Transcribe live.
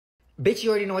Bitch,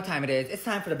 you already know what time it is. It's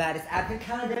time for the baddest advent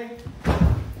calendar.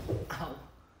 Ow.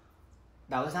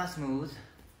 That was not smooth.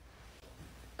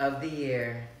 Of the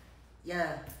year.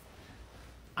 Yeah.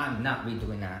 I'm not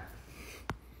redoing that.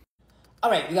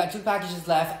 Alright, we got 2 packages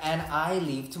left and I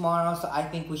leave tomorrow, so I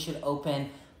think we should open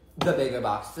the bigger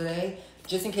box today.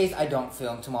 Just in case I don't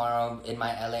film tomorrow in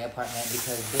my LA apartment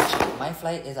because, bitch, my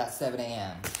flight is at 7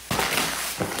 a.m.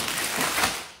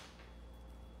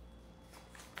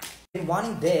 Been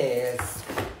wanting this.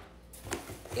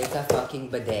 It's a fucking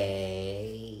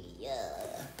bidet.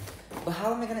 Yeah. But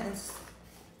how am I gonna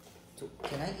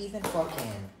can I even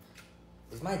fucking...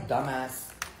 Is my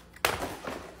dumbass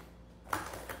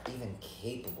even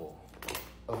capable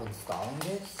of installing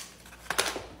this?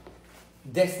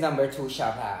 This number 2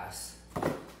 shall pass.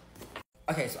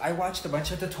 Okay, so I watched a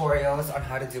bunch of tutorials on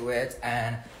how to do it,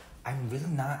 and I'm really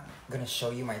not gonna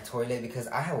show you my toilet because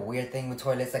I have a weird thing with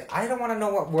toilets. Like, I don't want to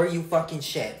know where you fucking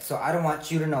shit, so I don't want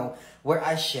you to know where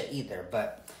I shit either,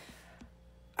 but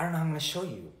I don't know how I'm gonna show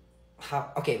you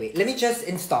how. Okay, wait, let me just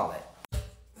install it.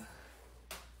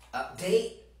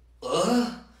 Update.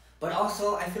 Ugh. But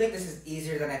also, I feel like this is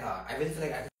easier than I thought. I really feel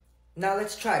like I could... Now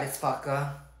let's try this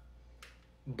fucker.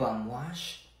 Bum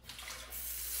wash.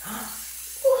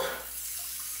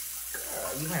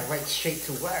 Girl, you went right straight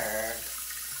to work.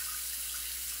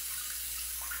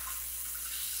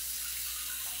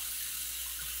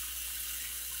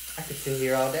 I could sit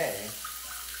here all day.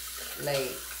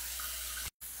 Like...